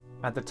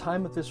At the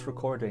time of this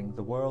recording,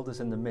 the world is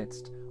in the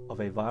midst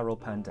of a viral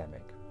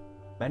pandemic.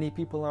 Many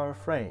people are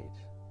afraid.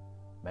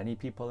 Many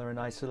people are in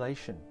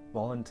isolation,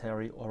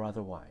 voluntary or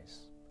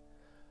otherwise.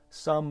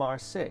 Some are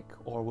sick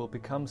or will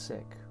become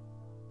sick.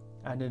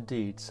 And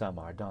indeed, some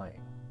are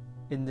dying.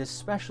 In this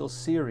special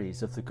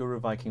series of the Guru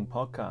Viking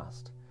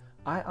podcast,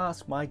 I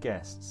ask my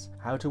guests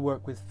how to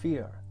work with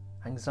fear,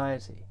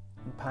 anxiety,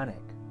 and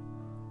panic,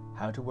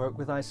 how to work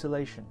with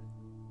isolation,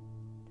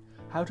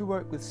 how to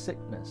work with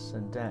sickness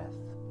and death,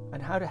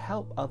 and how to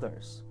help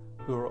others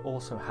who are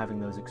also having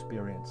those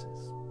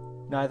experiences.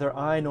 Neither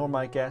I nor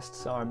my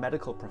guests are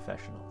medical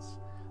professionals,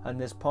 and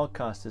this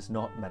podcast is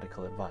not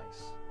medical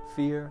advice.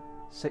 Fear,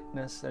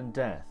 sickness, and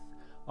death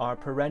are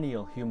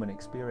perennial human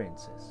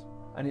experiences,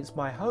 and it's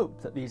my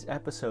hope that these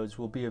episodes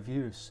will be of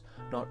use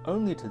not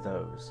only to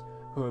those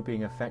who are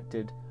being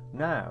affected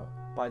now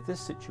by this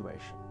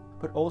situation,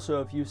 but also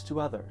of use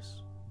to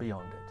others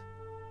beyond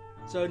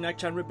it. So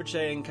Ngak'chen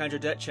Rinpoche and Khandro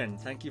Dzogchen,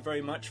 thank you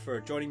very much for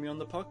joining me on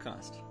the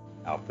podcast.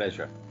 Our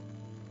pleasure.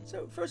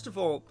 So first of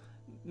all,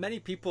 many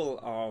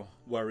people are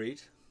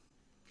worried,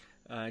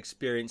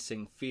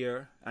 experiencing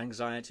fear,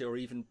 anxiety, or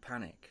even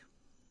panic.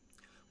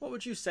 What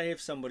would you say if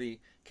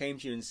somebody came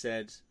to you and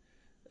said,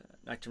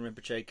 Ngak'chen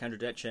Rinpoche,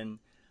 Khandro Dzogchen,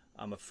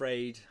 I'm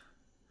afraid,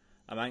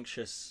 I'm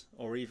anxious,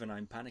 or even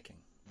I'm panicking?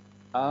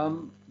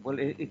 Well,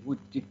 it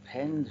would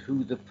depend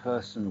who the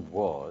person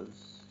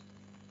was,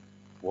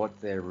 what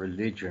their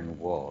religion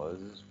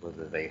was,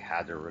 whether they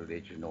had a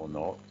religion or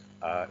not.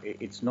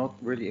 It's not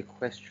really a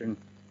question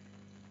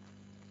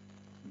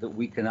that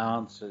we can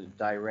answer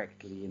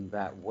directly in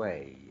that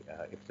way.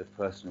 If the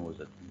person was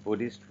a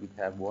Buddhist, we'd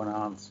have one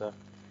answer.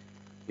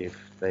 If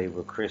they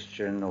were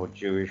Christian or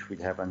Jewish,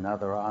 we'd have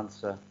another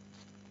answer.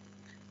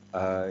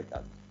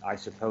 I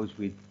suppose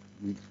we'd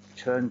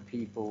turn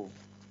people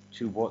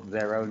to what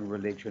their own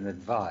religion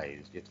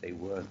advised if they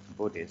weren't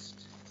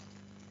Buddhist.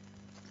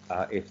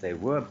 If they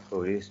were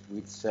Buddhist,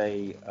 we'd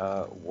say,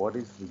 what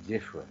is the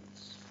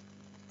difference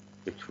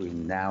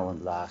between now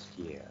and last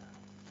year?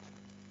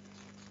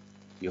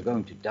 You're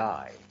going to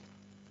die.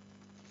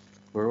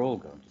 We're all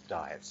going to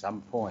die at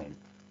some point.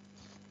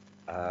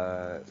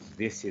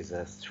 This is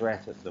a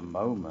threat at the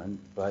moment,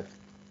 but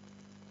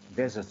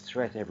there's a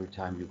threat every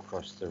time you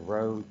cross the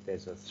road.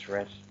 There's a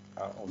threat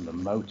on the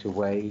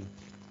motorway.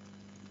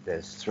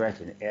 There's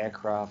threat in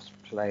aircrafts,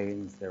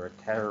 planes. There are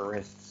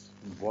terrorists.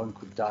 One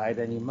could die at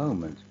any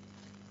moment.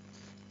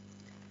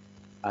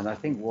 And I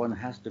think one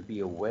has to be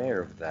aware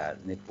of that.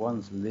 And if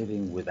one's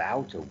living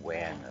without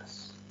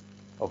awareness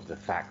of the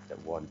fact that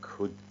one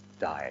could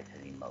die at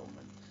any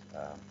moment,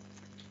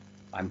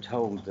 I'm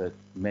told that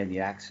many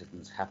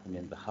accidents happen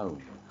in the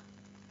home.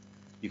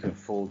 You can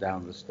fall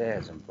down the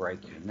stairs and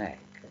break your neck.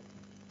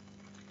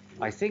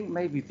 I think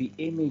maybe the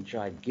image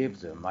I'd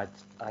give them,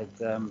 I'd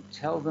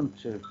tell them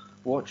to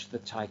watch the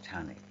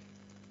Titanic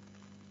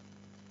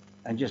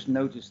and just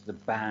notice the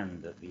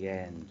band at the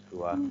end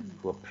who are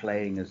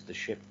playing as the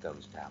ship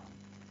goes down.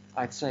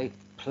 I'd say,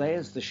 play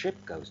as the ship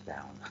goes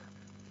down.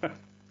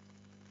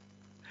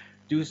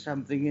 Do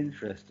something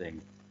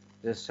interesting.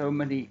 There's so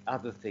many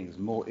other things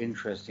more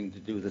interesting to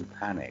do than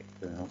panic.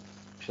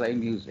 Play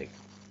music,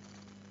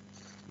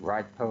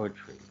 write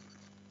poetry,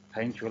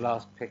 paint your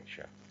last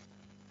picture,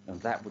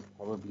 and that would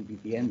probably be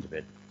the end of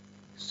it.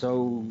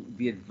 So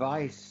the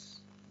advice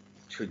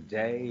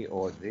today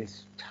or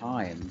this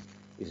time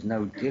is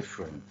no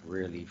different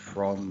really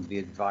from the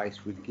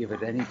advice we'd give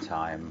at any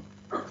time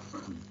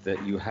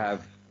that you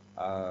have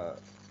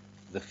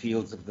the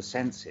fields of the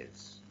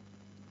senses.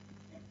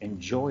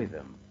 Enjoy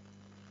them,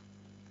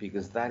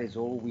 because that is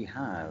all we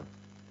have.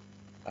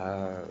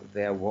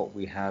 They're what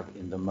we have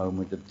in the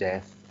moment of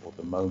death or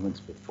the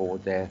moments before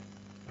death,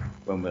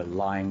 when we're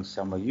lying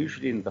somewhere.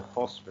 Usually in the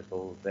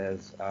hospital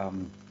there's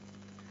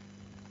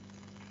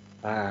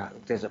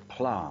a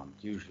plant,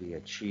 usually a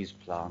cheese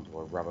plant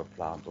or a rubber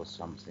plant or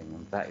something,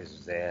 and that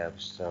is there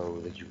so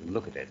that you can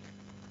look at it.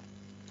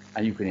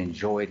 And you can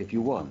enjoy it if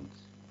you want.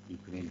 You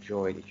can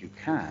enjoy it if you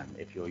can,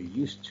 if you're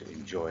used to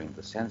enjoying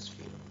the sense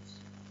fields.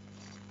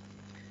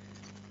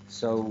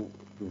 So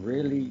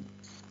really,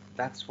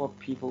 that's what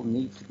people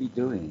need to be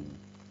doing.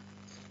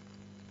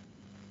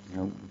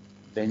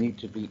 They need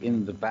to be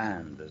in the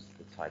band as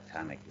the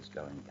Titanic is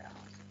going down.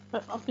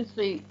 But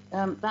obviously,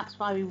 that's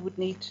why we would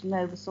need to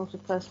know the sort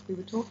of person we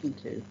were talking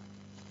to.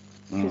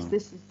 Because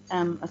this is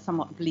a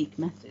somewhat bleak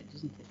message,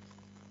 isn't it?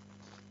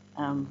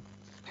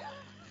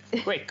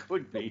 Well, it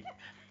could be.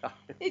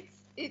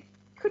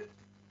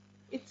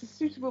 It's a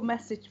suitable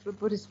message for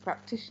Buddhist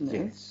practitioners.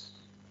 Yes.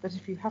 But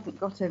if you haven't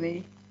got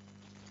any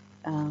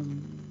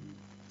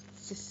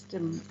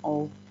system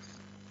of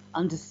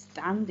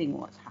understanding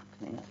what's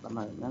happening at the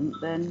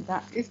moment, then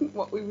that isn't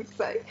what we would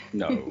say.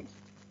 No.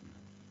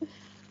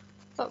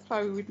 That's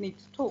why we would need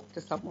to talk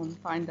to someone,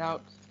 find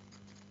out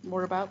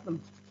more about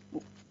them.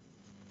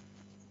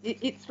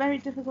 It's very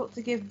difficult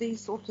to give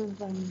these sort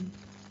of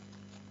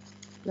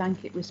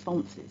blanket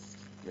responses.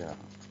 Yeah.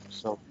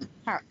 So,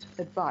 Parrot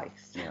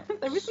advice. yeah.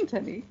 There isn't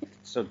any.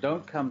 So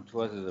don't come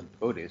to us as a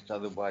Buddhist,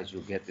 otherwise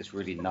you'll get this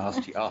really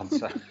nasty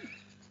answer.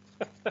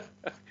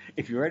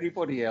 If you're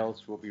anybody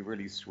else, we'll be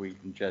really sweet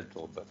and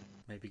gentle, but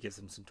Maybe give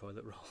them some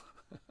toilet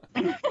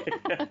roll.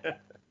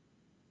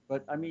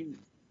 but I mean,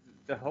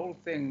 the whole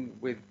thing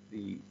with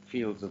the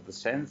fields of the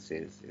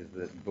senses is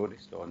that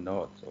Buddhist or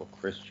not, or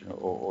Christian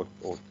or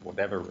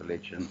whatever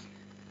religion,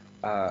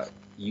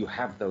 you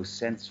have those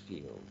sense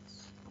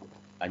fields,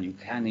 and you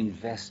can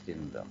invest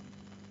in them.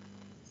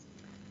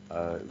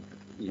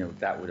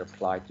 That would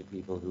apply to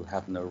people who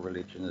have no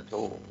religion at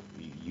all.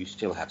 You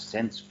still have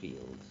sense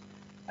fields,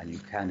 and you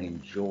can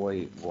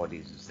enjoy what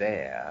is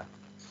there,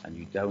 and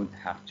you don't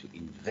have to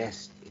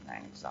invest in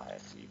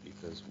anxiety,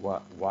 because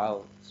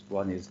whilst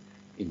one is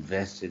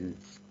invested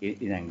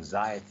in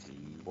anxiety,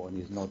 one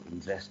is not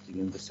investing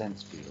in the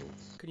sense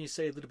fields. Can you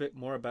say a little bit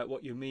more about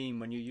what you mean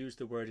when you use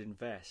the word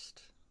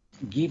invest?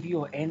 Give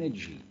your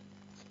energy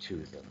to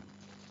them.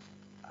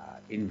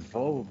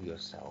 Involve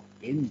yourself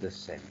in the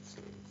senses.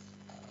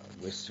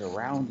 We're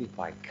surrounded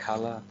by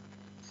color,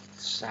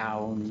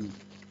 sound,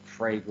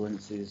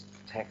 fragrances,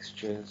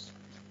 textures,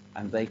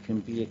 and they can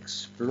be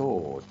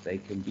explored, they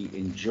can be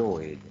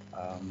enjoyed.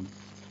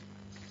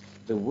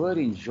 The word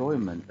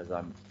enjoyment, as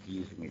I'm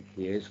using it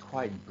here, is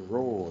quite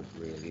broad,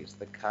 really. It's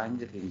the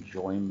kind of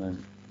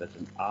enjoyment that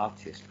an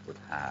artist would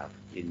have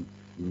in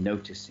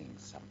noticing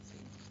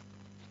something,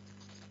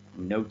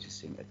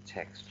 noticing a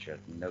texture,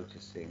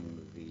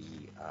 noticing the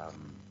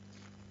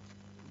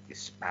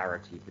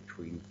disparity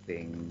between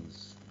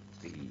things,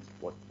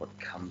 what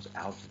comes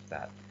out of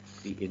that,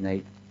 the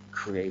innate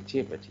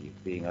creativity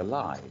of being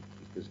alive,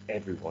 because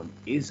everyone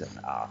is an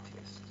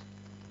artist.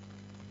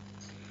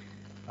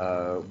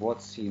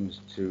 What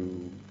seems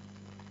to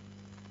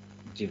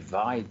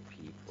divide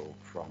people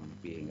from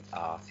being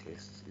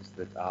artists is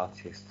that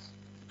artists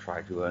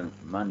try to earn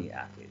money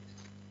at it.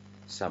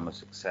 Some are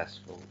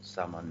successful,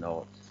 some are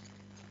not,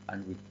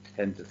 and we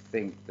tend to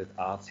think that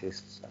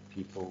artists are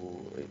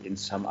people in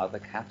some other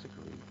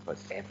category, but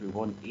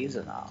everyone is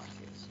an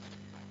artist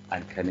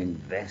and can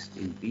invest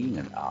in being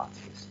an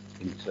artist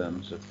in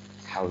terms of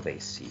how they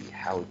see,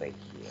 how they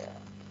hear.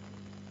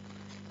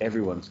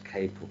 Everyone's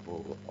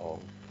capable of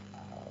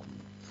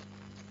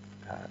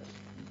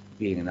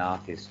being an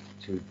artist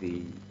to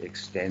the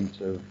extent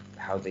of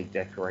how they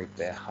decorate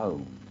their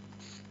home,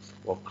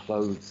 what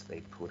clothes they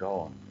put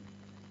on.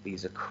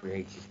 These are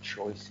creative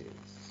choices.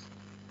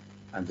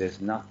 And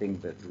there's nothing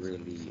that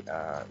really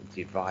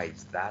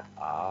divides that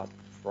art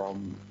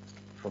from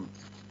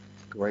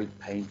great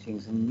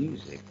paintings and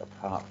music,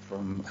 apart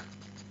from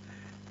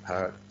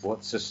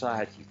what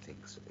society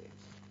thinks of it.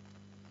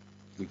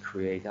 We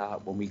create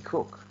art when we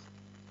cook,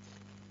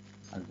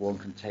 and one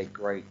can take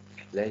great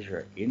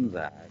pleasure in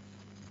that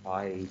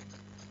by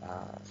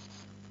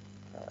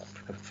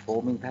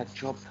performing that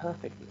job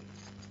perfectly.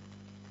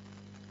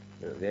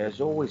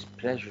 There's always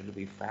pleasure to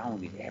be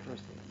found in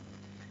everything.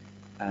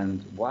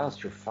 And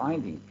whilst you're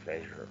finding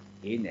pleasure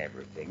in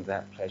everything,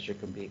 that pleasure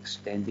can be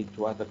extended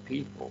to other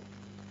people.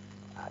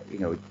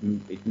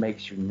 It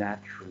makes you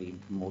naturally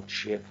more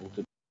cheerful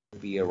to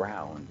be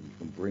around. You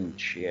can bring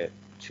cheer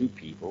to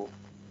people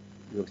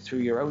through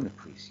your own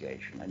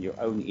appreciation and your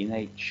own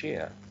innate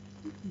cheer.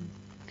 Mm-hmm.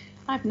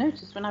 I've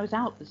noticed when I was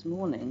out this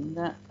morning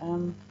that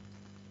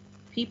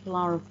people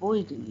are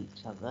avoiding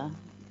each other,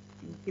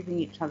 giving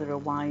each other a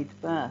wide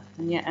berth,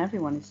 and yet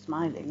everyone is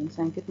smiling and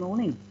saying good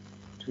morning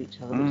to each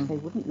other, which they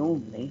wouldn't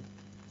normally.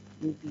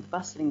 You'd be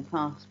bustling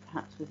past,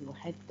 perhaps with your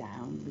head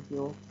down, with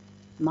your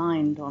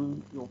mind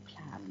on your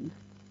plan,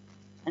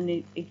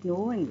 and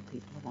ignoring the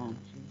people around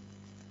you.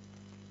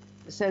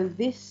 So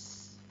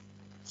this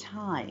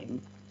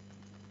time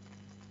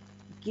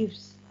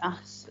gives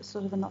us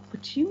sort of an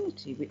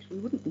opportunity which we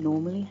wouldn't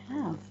normally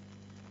have.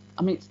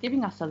 I mean, it's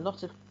giving us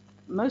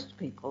most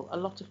people, a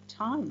lot of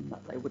time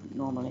that they wouldn't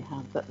normally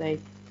have,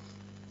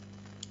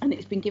 and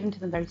it's been given to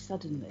them very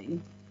suddenly.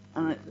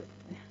 And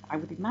I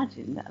would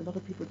imagine that a lot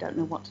of people don't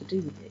know what to do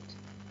with it.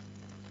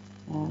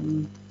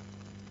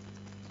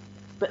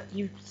 But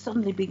you've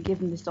suddenly been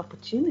given this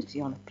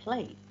opportunity on a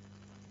plate.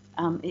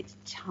 It's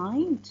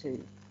time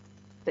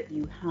that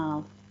you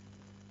have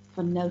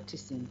for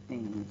noticing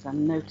things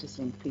and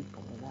noticing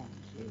people around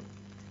you,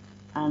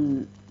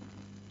 and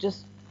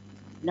just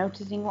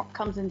noticing what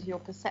comes into your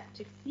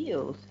perceptive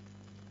field.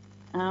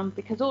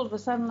 Because all of a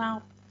sudden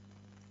now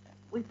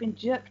we've been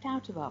jerked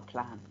out of our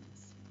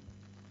plans.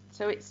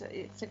 So it's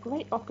a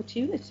great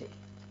opportunity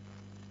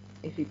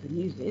if you can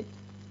use it.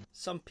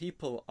 Some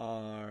people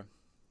are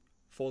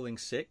falling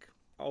sick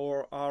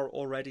or are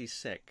already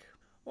sick.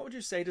 What would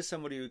you say to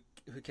somebody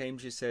who came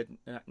to you and said,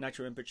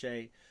 Ngak'chen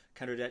Rinpoche,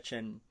 Khenpo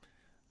Dechen,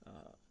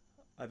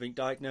 I've been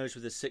diagnosed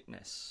with a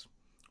sickness,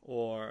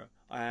 or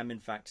I am in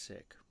fact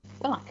sick?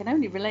 Well, I can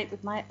only relate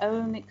with my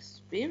own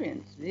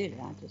experience, really.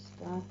 I just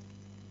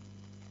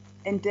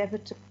endeavour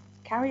to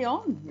carry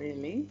on,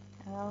 really.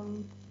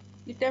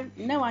 You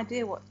no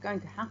idea what's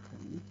going to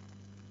happen.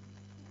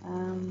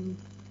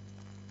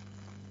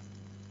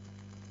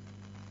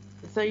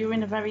 So you're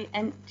in a very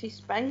empty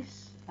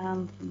space.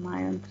 from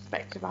my own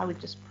perspective, I would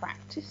just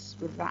practice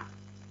with that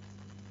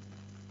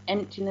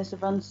emptiness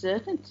of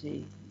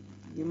uncertainty.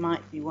 You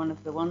might be one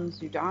of the ones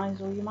who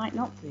dies, or you might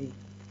not be.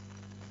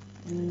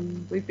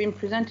 We've been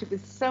presented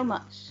with so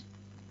much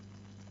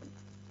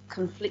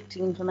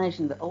conflicting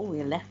information that all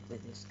we're left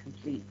with is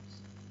complete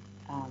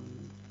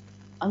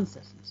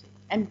uncertainty,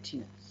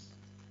 emptiness.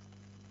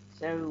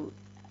 So,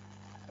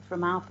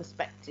 from our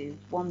perspective,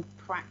 one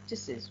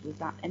practices with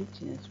that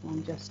emptiness.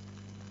 One just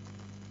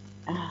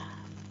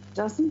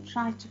doesn't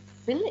try to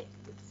fill it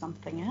with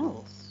something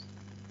else.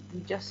 You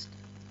just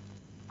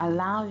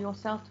allow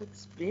yourself to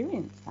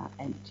experience that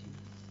emptiness.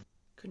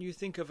 Can you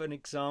think of an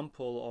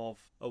example of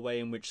a way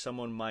in which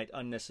someone might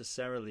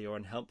unnecessarily or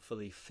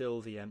unhelpfully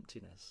fill the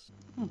emptiness?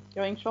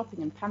 Going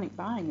shopping and panic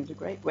buying is a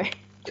great way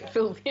to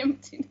fill the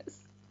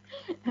emptiness.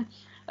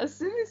 As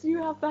soon as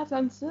you have that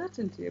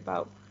uncertainty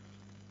about,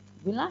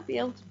 will I be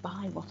able to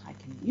buy what I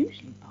can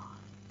usually buy?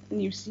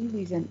 And you see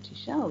these empty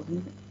shelves and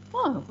you think,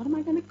 oh, what am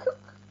I going to cook?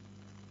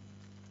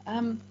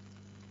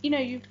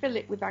 You fill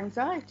it with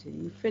anxiety.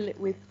 You fill it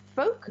with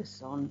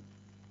focus on,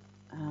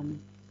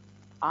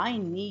 I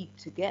need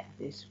to get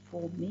this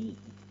for me.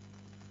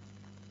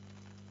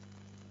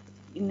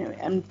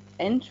 And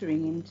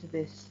entering into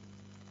this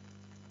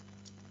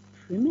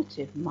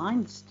primitive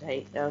mind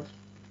state of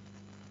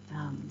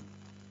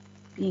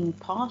being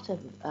part of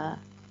a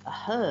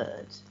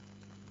herd.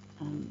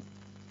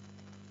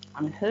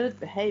 Herd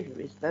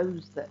behavior is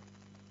those that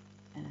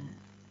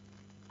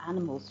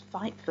animals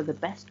fight for the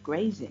best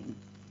grazing.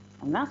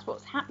 And that's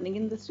what's happening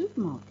in the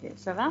supermarket.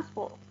 So that's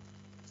what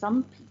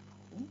some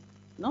people,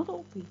 not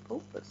all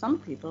people, but some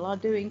people are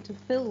doing to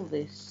fill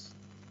this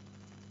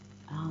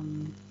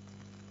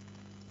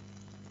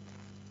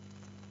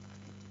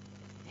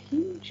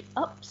huge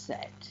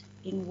upset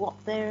in what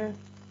their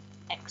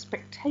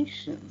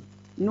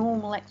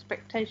normal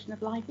expectation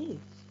of life is.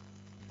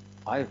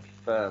 I've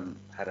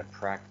had a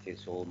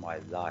practice all my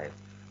life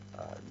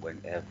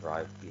whenever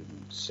I've been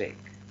sick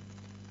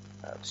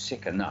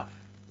enough,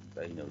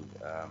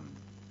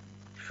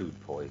 food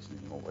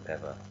poisoning or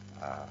whatever,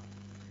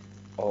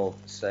 of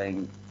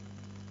saying,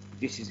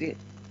 this is it,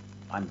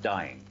 I'm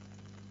dying.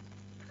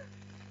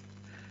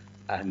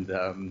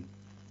 And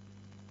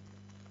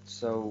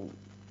so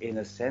in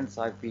a sense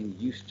I've been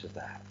used to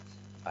that.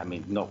 I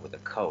mean, not with a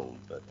cold,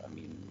 but I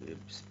mean,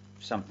 it's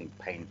something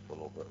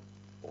painful or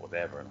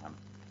whatever, and I'm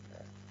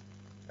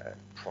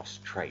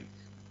prostrate,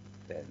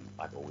 then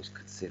I've always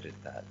considered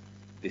that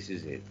this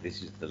is it,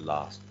 this is the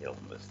last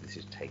illness, this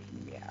is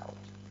taking me out.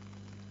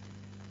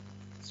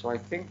 So I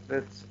think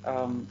that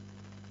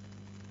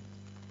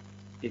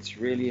it's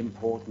really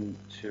important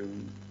to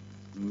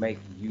make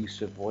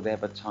use of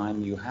whatever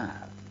time you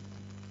have,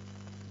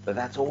 but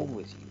that's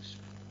always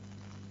useful.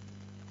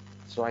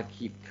 So I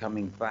keep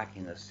coming back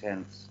in a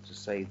sense to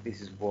say this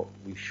is what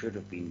we should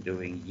have been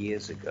doing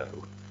years ago,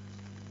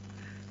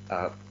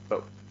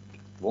 but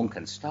one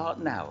can start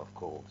now, of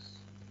course.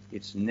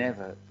 It's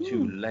never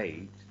too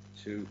late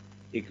to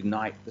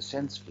ignite the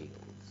sense fields.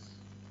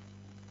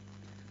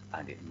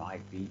 And it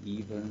might be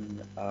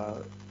even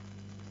an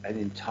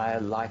entire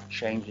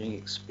life-changing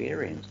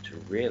experience to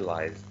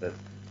realize that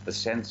the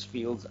sense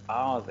fields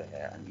are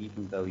there, and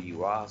even though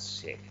you are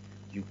sick,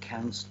 you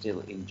can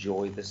still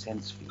enjoy the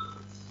sense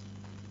fields.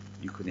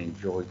 You can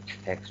enjoy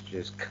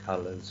textures,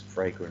 colors,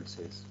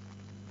 fragrances.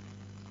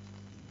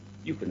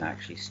 You can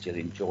actually still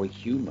enjoy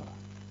humor.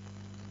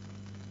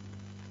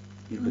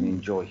 You can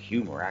enjoy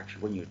humor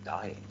actually when you're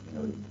dying.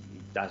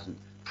 It doesn't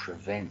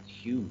prevent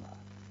humor.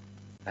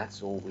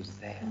 That's always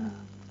there.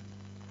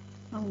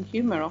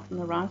 Humor often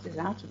arises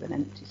out of an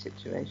empty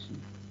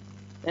situation.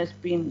 There's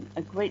been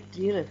a great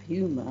deal of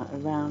humor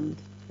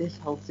around this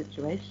whole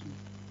situation,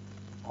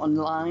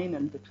 online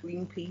and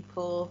between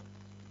people.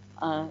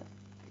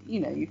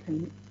 You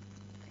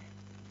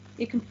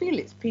can feel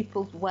it's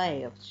people's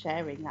way of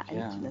sharing that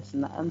emptiness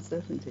and that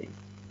uncertainty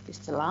is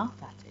to laugh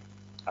at it.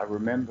 I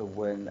remember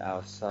when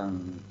our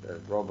son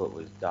Robert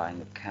was dying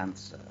of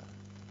cancer,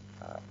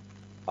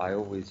 I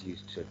always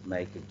used to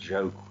make a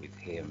joke with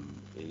him,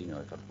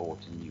 if I bought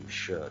a new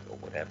shirt or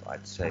whatever,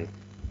 I'd say,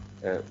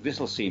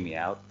 this'll see me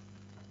out.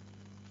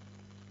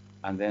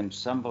 And then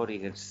somebody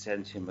had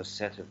sent him a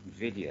set of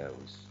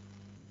videos,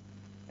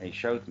 and he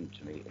showed them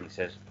to me, and he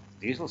says,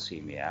 these'll see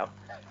me out.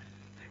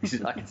 He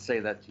says, I can say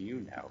that to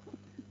you now.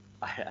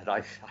 And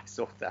I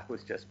thought that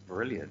was just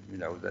brilliant,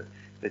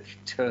 that he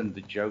turned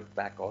the joke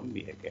back on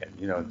me again.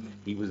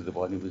 He was the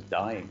one who was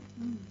dying.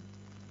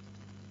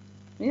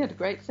 He had a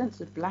great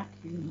sense of black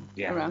humour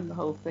around the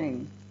whole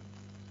thing.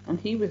 And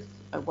he was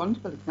a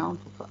wonderful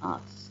example for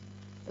us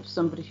of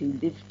somebody who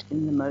lived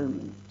in the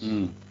moment.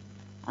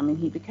 I mean,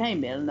 he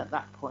became ill, and at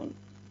that point,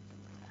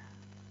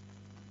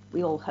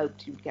 we all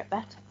hoped he would get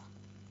better.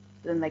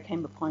 But then there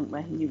came a point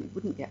where he knew he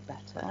wouldn't get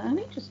better, and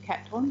he just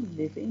kept on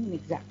living in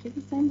exactly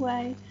the same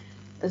way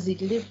as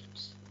he'd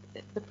lived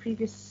the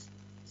previous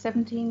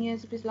 17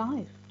 years of his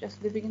life,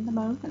 just living in the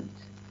moment,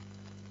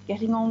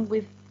 getting on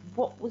with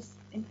what was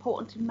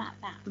important to him at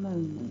that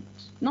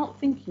moment, not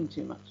thinking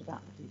too much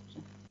about the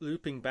future.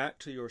 looping back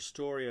to your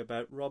story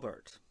about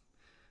Robert,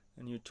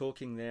 and you're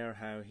talking there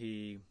how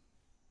he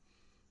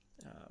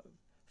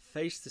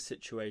faced the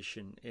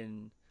situation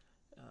in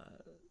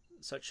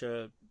such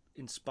a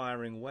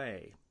inspiring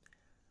way.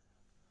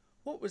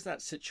 What was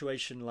that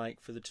situation like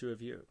for the two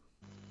of you?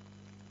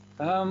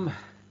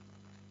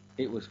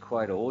 It was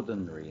quite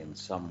ordinary in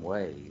some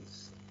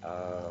ways.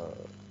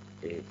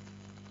 It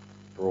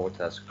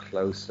brought us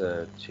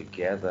closer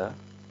together.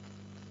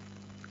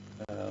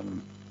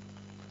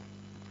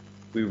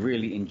 We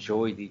really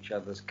enjoyed each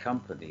other's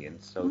company,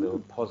 and so there were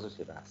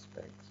positive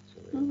aspects to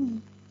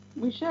it.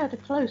 We shared a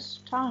close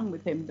time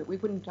with him that we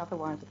wouldn't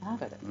otherwise have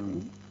had, I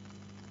don't think.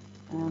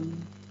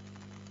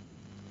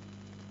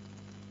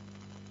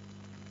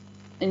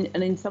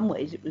 And in some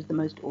ways, it was the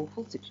most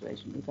awful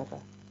situation we've ever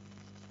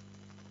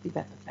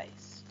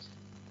faced.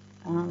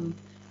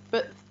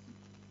 But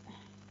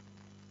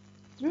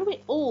through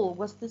it all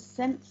was the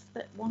sense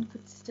that one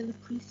could still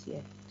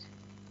appreciate,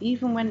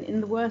 even when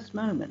in the worst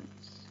moments.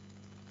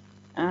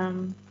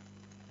 And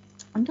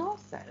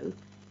also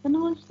the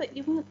knowledge that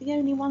you weren't the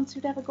only ones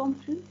who'd ever gone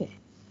through this.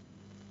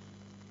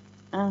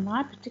 And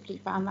I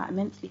particularly found that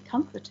immensely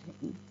comforting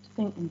to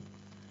think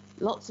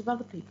lots of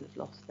other people have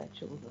lost their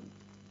children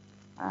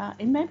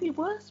in maybe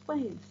worse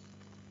ways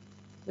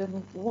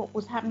than what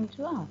was happening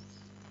to us.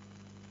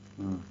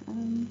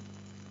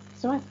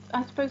 So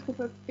I suppose there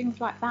were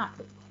things like that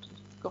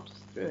got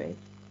us through it.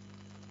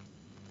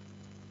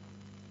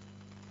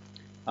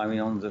 I mean,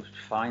 on the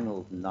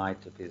final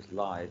night of his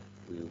life,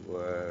 we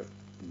were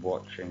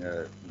watching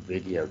a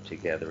video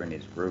together in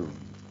his room.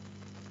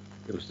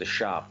 It was the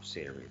Sharp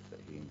series that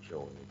he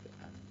enjoyed,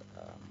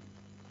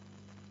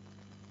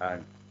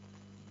 and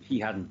he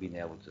hadn't been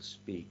able to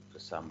speak for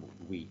some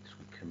weeks.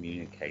 We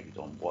communicated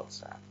on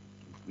WhatsApp.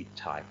 We'd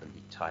type and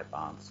he'd type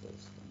answers.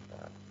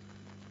 And,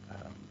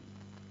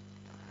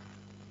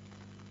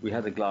 we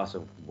had a glass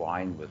of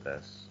wine with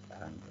us,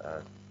 and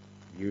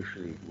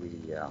usually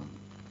we,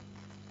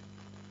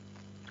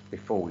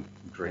 before we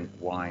drink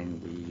wine,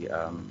 we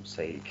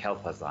say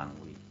Kalpazan.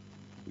 We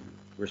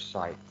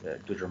recite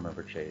Dudra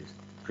Rinpoche's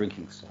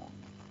drinking song,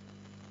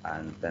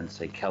 and then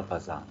say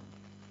Kalpazan,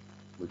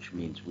 which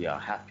means we are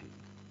happy.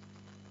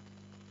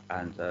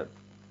 And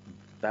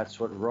that's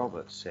what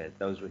Robert said.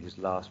 Those were his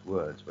last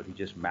words, but he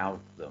just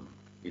mouthed them.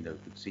 You know, you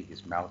could see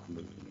his mouth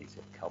moving. He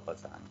said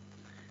Kalpazan.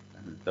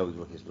 And those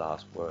were his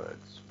last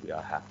words. We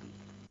are happy.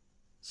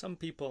 Some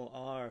people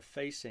are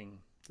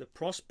facing the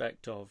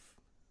prospect of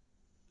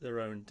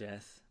their own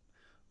death,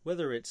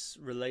 whether it's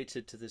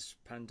related to this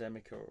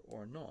pandemic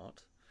or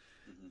not.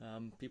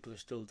 People are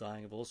still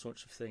dying of all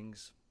sorts of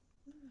things.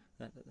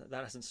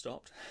 That hasn't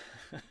stopped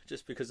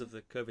just because of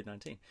the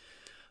COVID-19.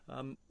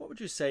 What would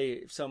you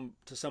say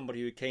to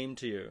somebody who came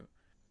to you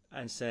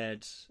and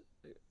said,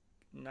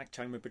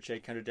 Ngak'chang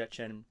Rinpoche Khenpo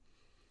Dechen,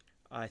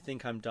 I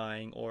think I'm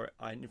dying, or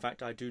in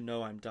fact I do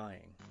know I'm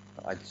dying?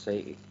 I'd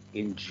say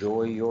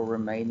enjoy your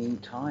remaining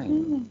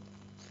time.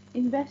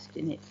 Invest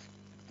in it.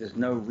 There's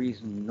no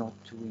reason not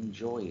to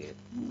enjoy it.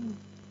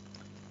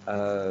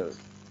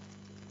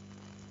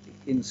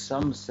 In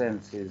some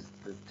senses,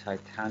 the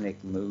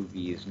Titanic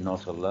movie is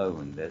not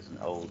alone. There's an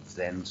old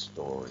Zen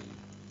story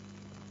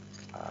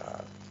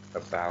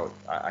about,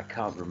 I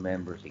can't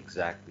remember it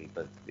exactly,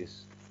 but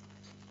this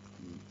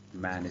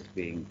man is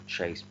being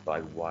chased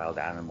by wild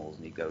animals,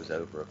 and he goes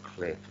over a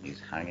cliff and he's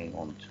hanging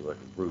onto a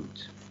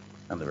root,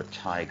 and there are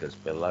tigers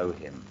below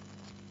him,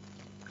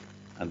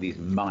 and these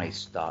mice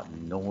start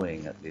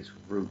gnawing at this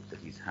root that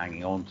he's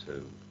hanging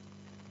onto,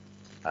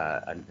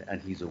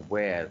 and he's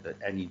aware that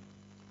any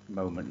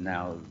moment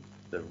now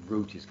the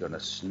root is going to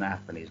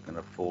snap and he's going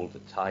to fall, the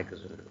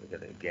tigers are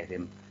going to get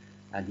him,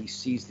 and he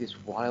sees this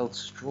wild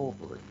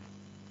strawberry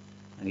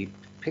and he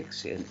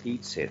picks it and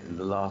eats it, and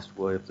the last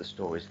word of the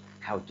story is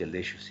how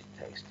delicious it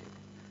tasted.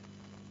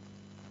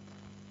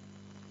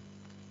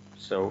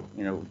 So,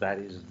 you know, that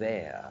is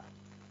there.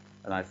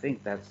 And I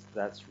think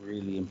that's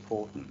really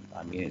important.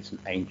 I mean, it's an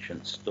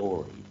ancient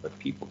story, but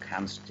people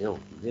can still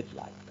live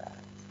like that.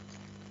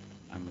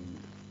 I mean,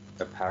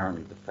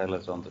 apparently the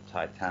fellas on the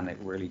Titanic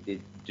really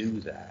did do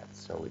that.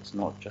 So it's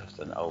not just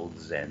an old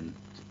Zen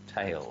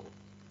tale.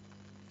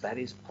 That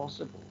is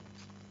possible.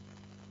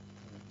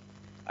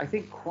 I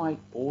think quite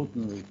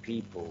ordinary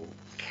people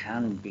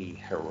can be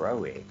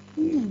heroic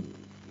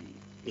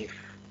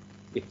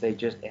if they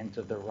just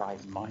enter the right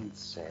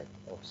mindset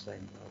of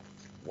saying, well,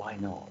 why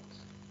not?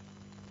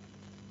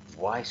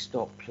 Why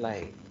stop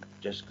playing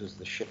just because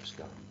the ship's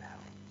going down?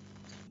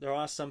 There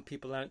are some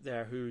people out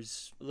there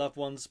whose loved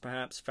ones,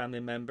 perhaps family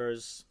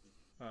members,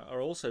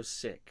 are also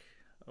sick,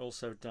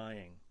 also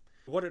dying.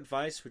 What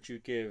advice would you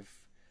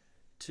give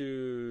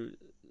to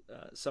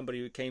somebody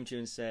who came to you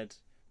and said,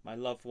 my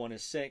loved one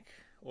is sick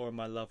or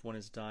my loved one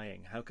is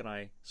dying? How can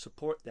I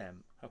support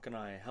them? How can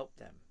I help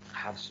them?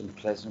 Have some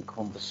pleasant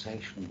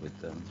conversation with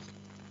them.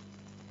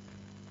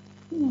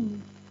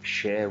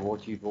 Share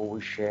what you've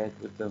always shared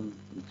with them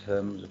in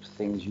terms of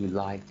things you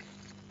like.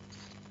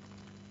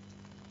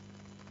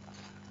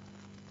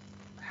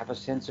 Have a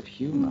sense of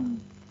humor.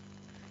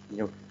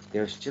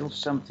 there's still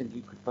something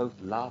you could both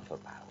laugh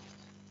about.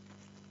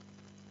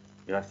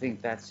 I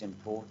think that's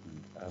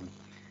important.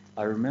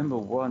 I remember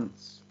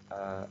once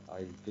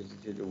I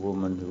visited a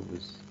woman who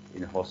was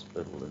in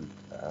hospital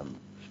and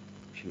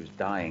she was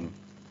dying,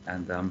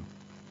 and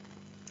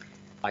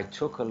I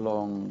took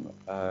along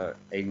a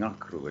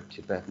ngakru, a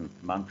Tibetan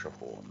mantra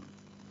horn,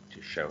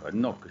 to show her,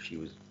 not because she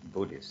was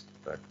Buddhist,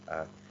 but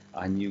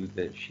I knew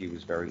that she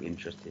was very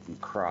interested in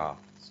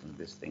crafts, and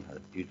this thing had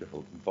a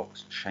beautiful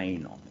box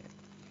chain on it,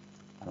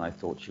 and I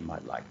thought she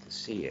might like to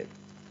see it.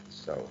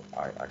 So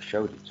I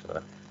showed it to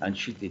her, and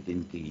she did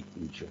indeed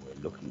enjoy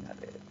looking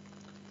at it.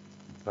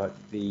 But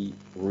the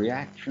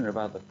reaction of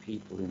other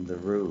people in the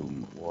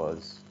room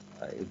was,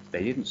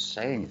 they didn't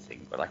say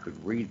anything, but I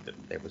could read them.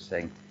 They were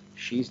saying,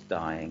 she's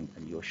dying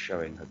and you're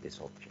showing her this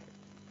object.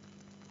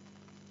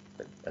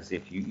 As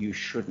if you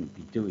shouldn't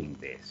be doing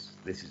this.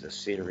 This is a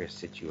serious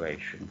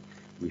situation.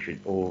 We should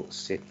all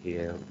sit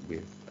here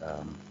with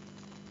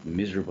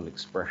miserable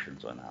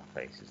expressions on our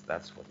faces.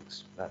 That's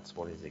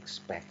what is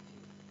expected.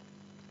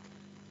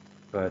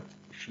 But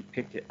she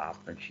picked it up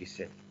and she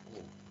said,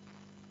 oh,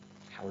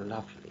 how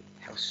lovely,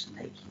 how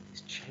snaky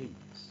this chain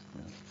is.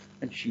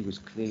 And she was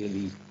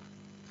clearly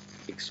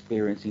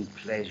experiencing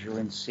pleasure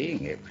in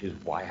seeing it, which is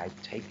why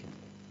I'd taken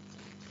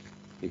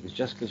it. Because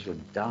just because you're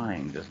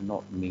dying does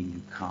not mean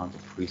you can't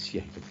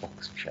appreciate a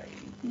box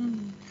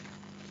chain.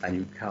 And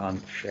you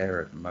can't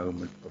share a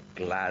moment of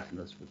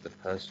gladness with the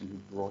person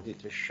who brought it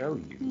to show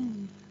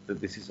you that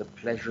this is a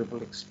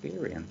pleasurable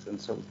experience. And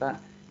so that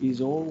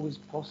is always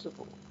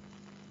possible.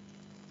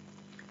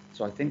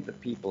 So I think that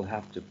people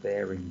have to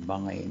bear in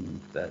mind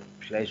that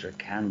pleasure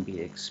can be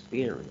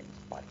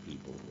experienced by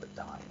people who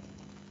are dying.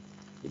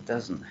 It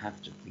doesn't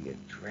have to be a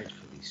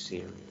dreadfully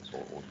serious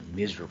or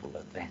miserable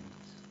event.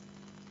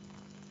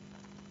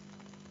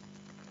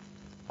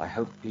 I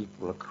hope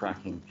people are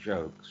cracking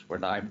jokes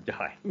when I'm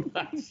dying.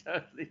 I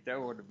certainly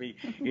don't want to be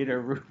in a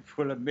room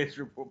full of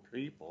miserable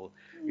people.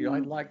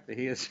 I'd like to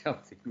hear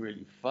something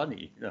really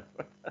funny.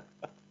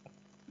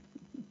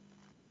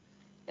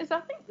 Yes, I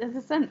think there's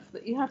a sense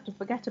that you have to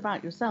forget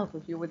about yourself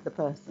if you're with the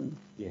person.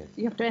 Yes.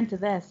 You have to enter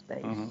their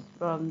space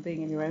rather than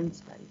being in your own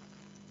space.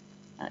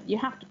 You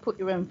have to put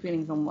your own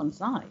feelings on one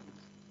side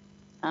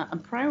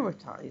and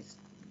prioritise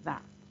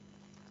that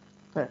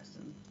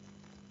person.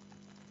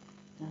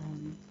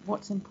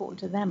 What's important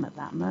to them at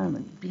that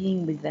moment,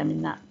 being with them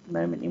in that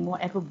moment in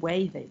whatever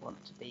way they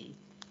want to be.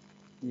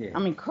 Yes. I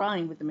mean,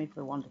 crying with them if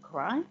they want to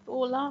cry,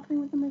 or laughing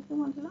with them if they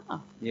want to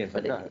laugh. Yes,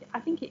 but I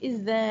think it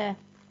is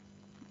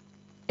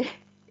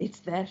it's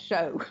their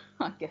show,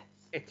 I guess.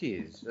 It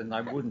is, and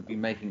I wouldn't be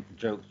making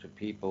jokes for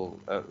people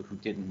who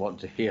didn't want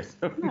to hear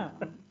them. No,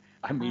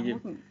 I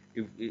mean,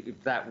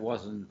 if that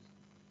wasn't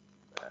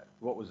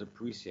what was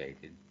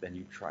appreciated, then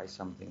you try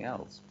something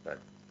else. But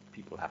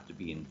people have to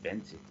be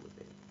inventive with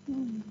it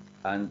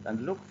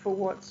and look for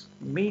what's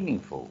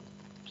meaningful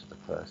to the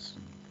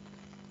person.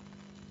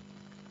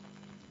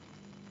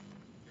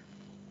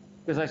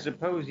 Because I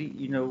suppose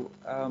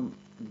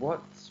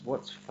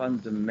what's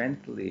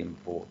fundamentally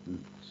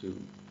important to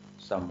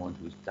someone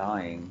who's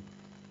dying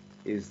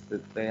is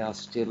that they are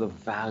still of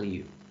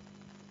value.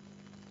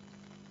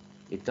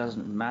 It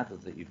doesn't matter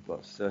that you've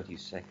got 30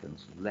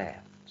 seconds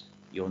left.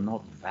 You're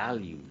not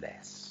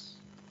valueless.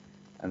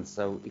 And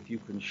so if you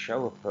can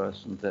show a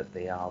person that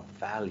they are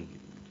valued,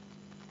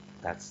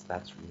 that's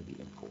really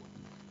important.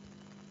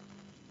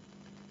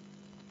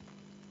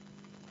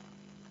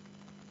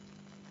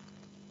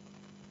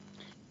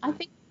 I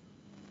think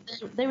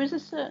there is a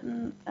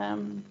certain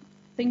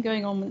thing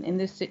going on in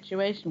this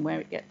situation where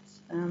it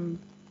gets,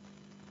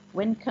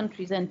 when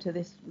countries enter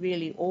this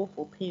really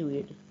awful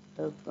period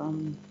of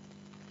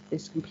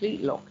this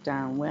complete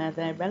lockdown where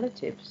their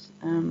relatives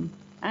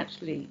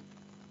actually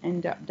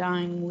end up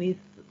dying with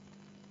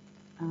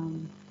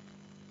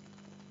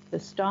the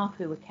staff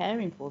who were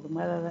caring for them,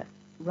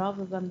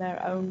 rather than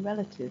their own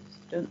relatives,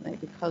 don't they?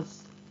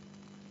 Because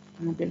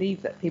I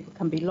believe that people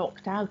can be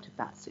locked out of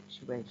that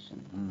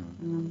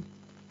situation.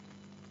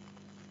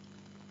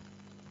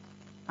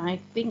 I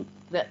think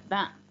that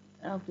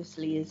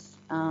obviously is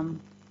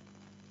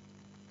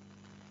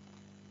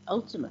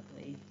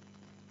ultimately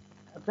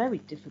a very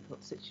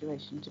difficult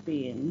situation to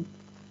be in,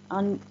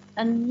 and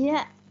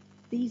yet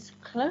these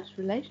close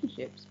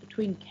relationships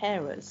between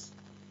carers,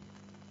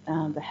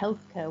 the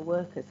healthcare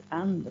workers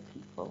and the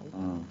people,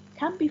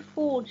 can be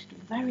forged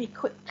very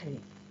quickly.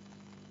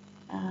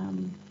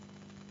 And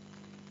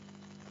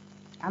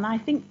I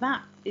think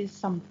that is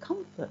some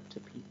comfort to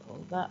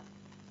people, that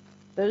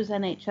those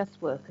NHS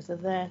workers are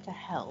there to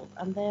help,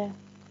 and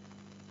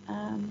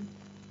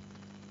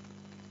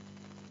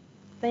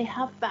they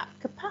have that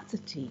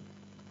capacity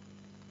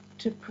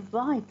to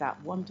provide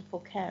that wonderful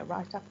care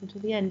right up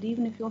until the end,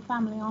 even if your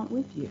family aren't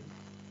with you.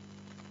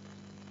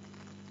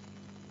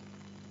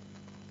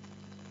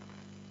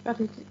 But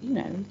it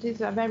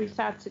is a very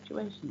sad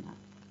situation,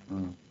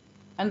 that.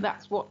 And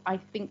that's what I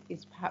think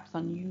is perhaps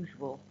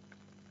unusual.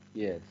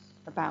 Yes.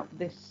 About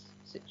this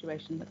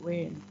situation that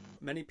we're in.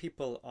 Many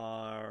people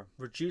are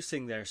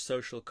reducing their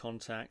social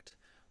contact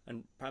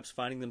and perhaps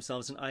finding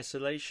themselves in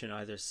isolation,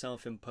 either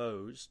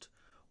self-imposed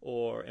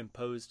or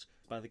imposed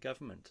by the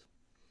government.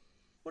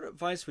 What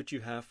advice would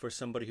you have for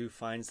somebody who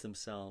finds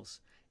themselves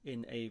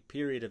in a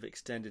period of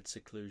extended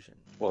seclusion?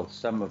 Well,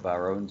 some of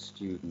our own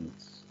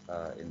students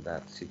in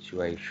that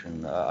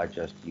situation are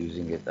just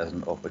using it as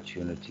an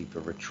opportunity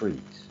for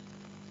retreat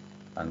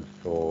and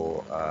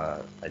for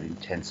an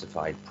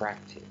intensified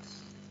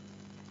practice.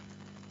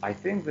 I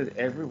think that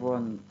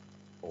everyone,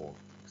 or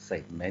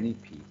say many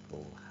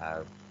people,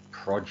 have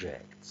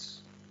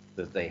projects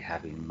that they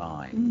have in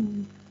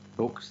mind,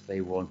 books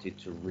they wanted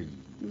to read,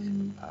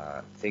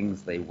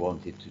 things they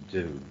wanted to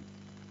do,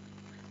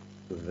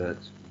 that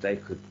they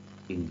could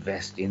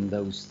invest in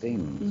those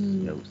things,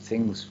 you know,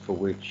 things for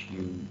which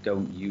you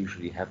don't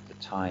usually have the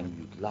time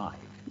you'd like,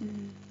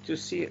 to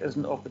see it as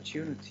an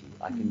opportunity.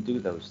 I can do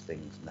those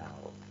things now.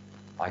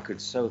 I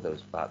could sew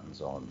those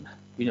buttons on,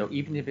 you know,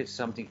 even if it's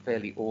something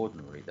fairly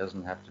ordinary. It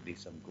doesn't have to be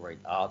some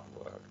great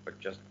artwork, but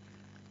just,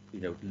 you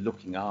know,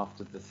 looking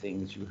after the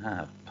things you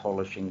have,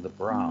 polishing the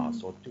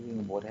brass or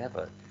doing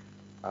whatever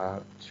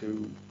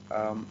to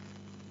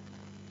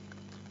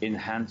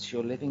enhance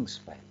your living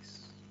space.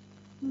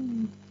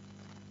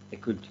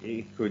 It could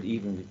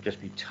even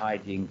just be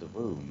tidying the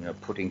room, you know,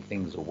 putting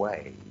things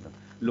away, you know,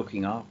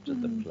 looking after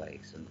the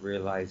place and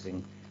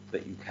realizing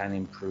that you can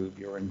improve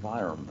your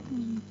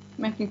environment.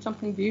 Making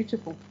something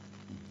beautiful.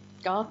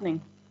 Gardening,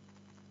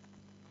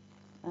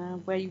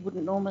 where you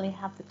wouldn't normally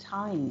have the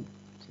time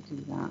to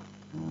do that.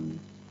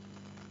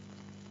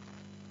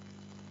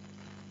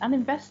 And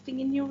investing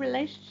in your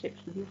relationships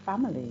with your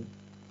family.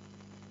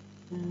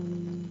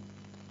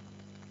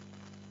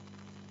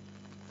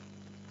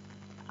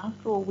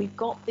 After all, we've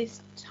got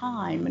this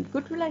time, and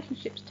good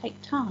relationships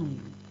take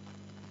time.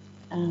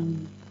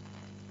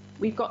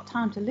 We've got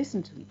time to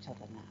listen to each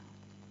other now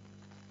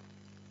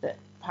that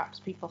perhaps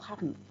people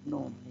haven't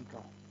normally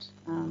got.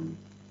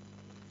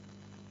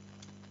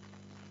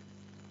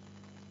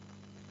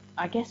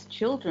 I guess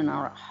children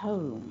are at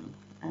home.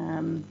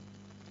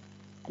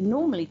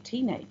 Normally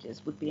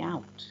teenagers would be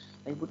out.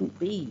 They wouldn't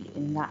be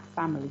in that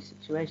family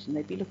situation.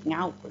 They'd be looking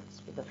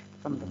outwards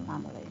from the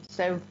family.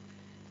 So,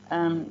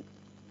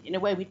 in a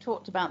way, we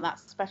talked about that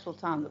special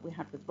time that we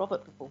had with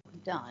Robert before he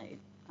died,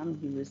 and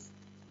he was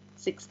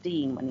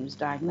 16 when he was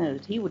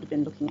diagnosed. He would have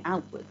been looking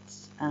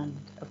outwards, and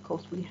of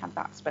course we had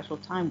that special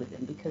time with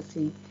him because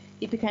he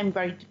became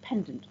very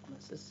dependent on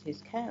us as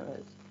his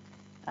carers.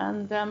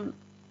 And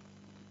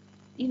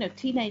you know,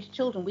 teenage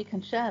children, we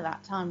can share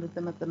that time with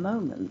them at the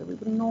moment that we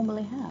wouldn't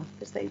normally have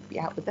because they'd be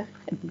out with their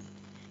friends,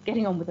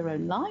 getting on with their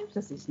own lives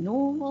as is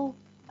normal.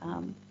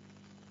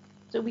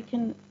 So we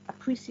can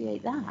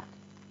appreciate that.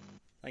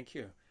 Thank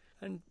you.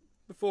 And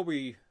before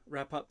we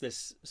wrap up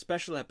this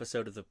special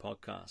episode of the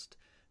podcast,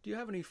 do you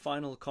have any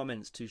final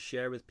comments to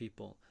share with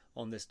people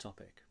on this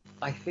topic?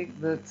 I think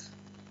that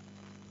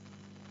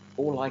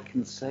all I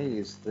can say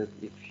is that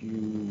if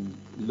you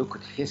look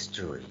at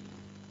history,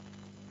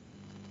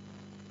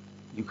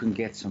 you can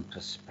get some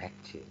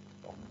perspective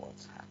on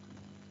what's happening.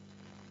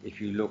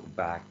 If you look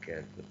back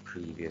at the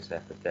previous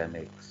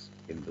epidemics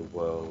in the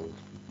world,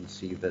 you can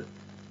see that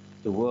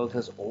the world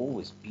has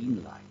always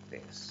been like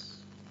this.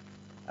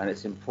 And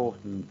it's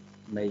important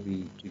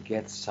maybe to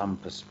get some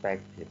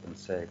perspective and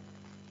say,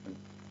 and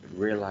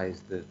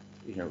realize that,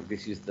 you know,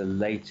 this is the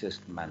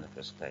latest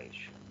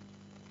manifestation.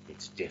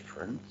 It's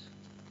different,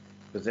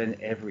 but then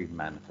every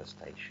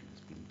manifestation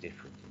has been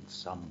different in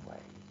some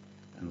way,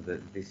 and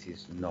that this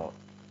is not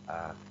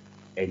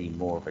any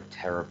more of a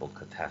terrible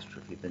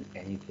catastrophe than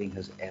anything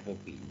has ever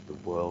been. The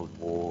world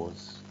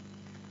wars,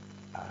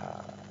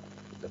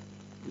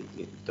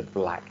 the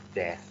Black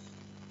Death.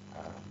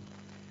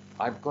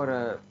 I've got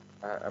a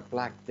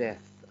Black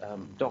Death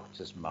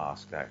doctor's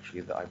mask,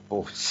 actually, that I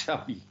bought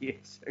some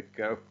years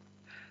ago.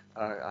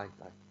 I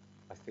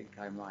think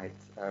I might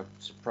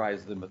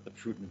surprise them at the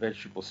fruit and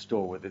vegetable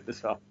store with it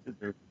this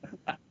afternoon.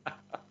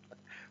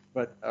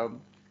 But,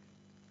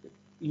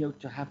 you know,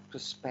 to have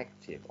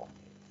perspective on it.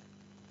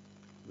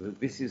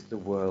 This is the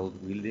world,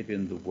 we live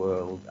in the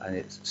world, and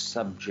it's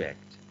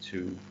subject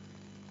to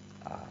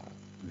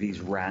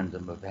these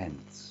random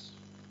events.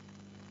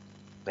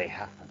 They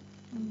happen.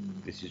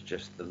 This is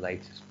just the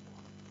latest one.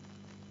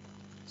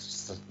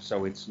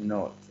 So it's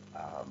not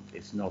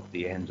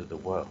the end of the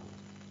world.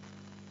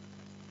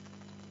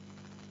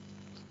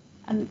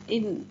 And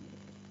we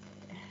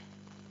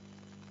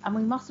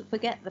mustn't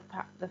forget the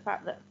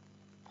fact that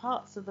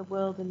parts of the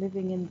world are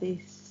living in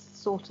this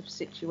sort of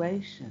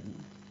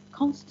situation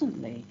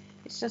constantly.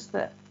 It's just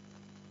that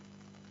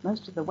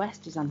most of the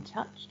West is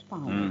untouched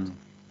by it.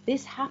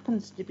 This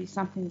happens to be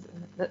something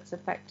that's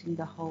affecting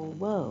the whole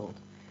world.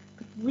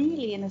 But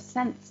really, in a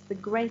sense, the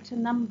greater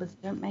numbers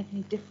don't make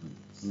any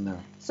difference. No.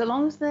 So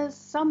long as there's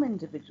some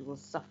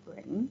individuals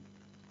suffering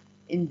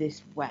in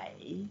this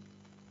way,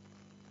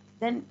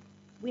 then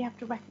we have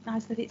to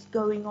recognise that it's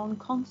going on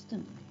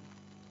constantly.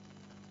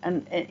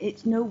 And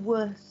it's no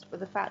worse for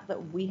the fact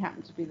that we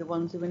happen to be the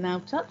ones who are now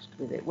touched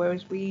with it,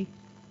 whereas we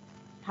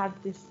had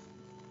this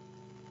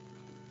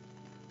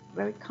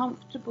very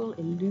comfortable,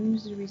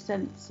 illusory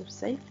sense of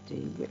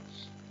safety, which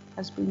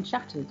has been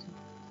shattered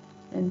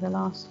in the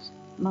last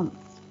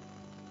month.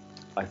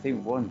 I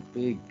think one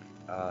big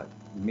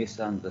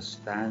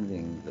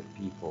misunderstanding that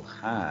people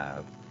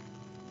have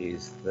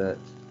is that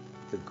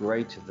the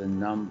greater the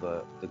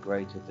number, the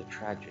greater the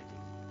tragedy.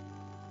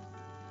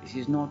 This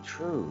is not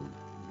true.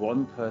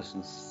 One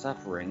person's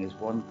suffering is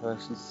one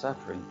person's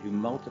suffering. If you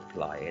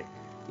multiply it,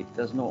 it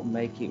does not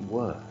make it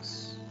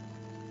worse.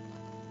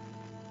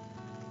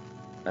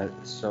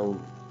 So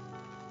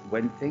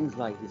when things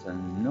like this are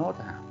not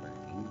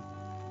happening,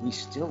 we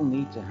still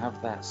need to have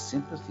that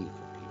sympathy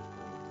for people.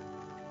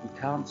 We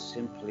can't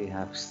simply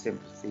have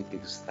sympathy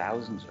because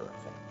thousands are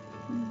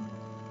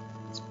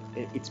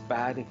affected. It's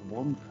bad if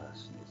one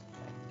person is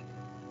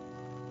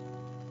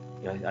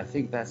affected. I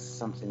think that's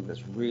something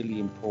that's really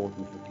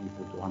important for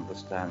people to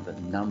understand,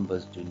 that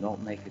numbers do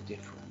not make a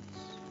difference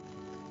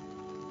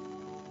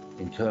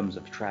in terms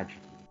of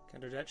tragedy.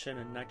 Khenpo Dzogchen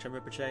and Ngak'chang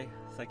Rinpoche,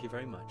 thank you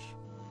very much.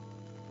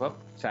 Well,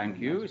 thank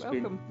you. It's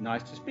been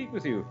nice to speak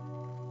with you.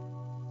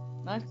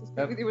 Nice to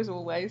speak with you as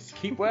always.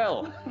 Keep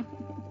well.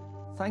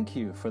 Thank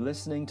you for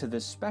listening to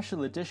this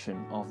special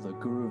edition of the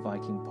Guru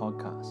Viking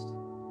podcast.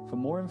 For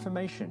more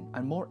information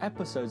and more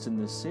episodes in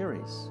this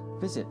series,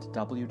 visit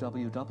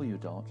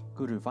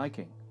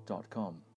www.guruviking.com.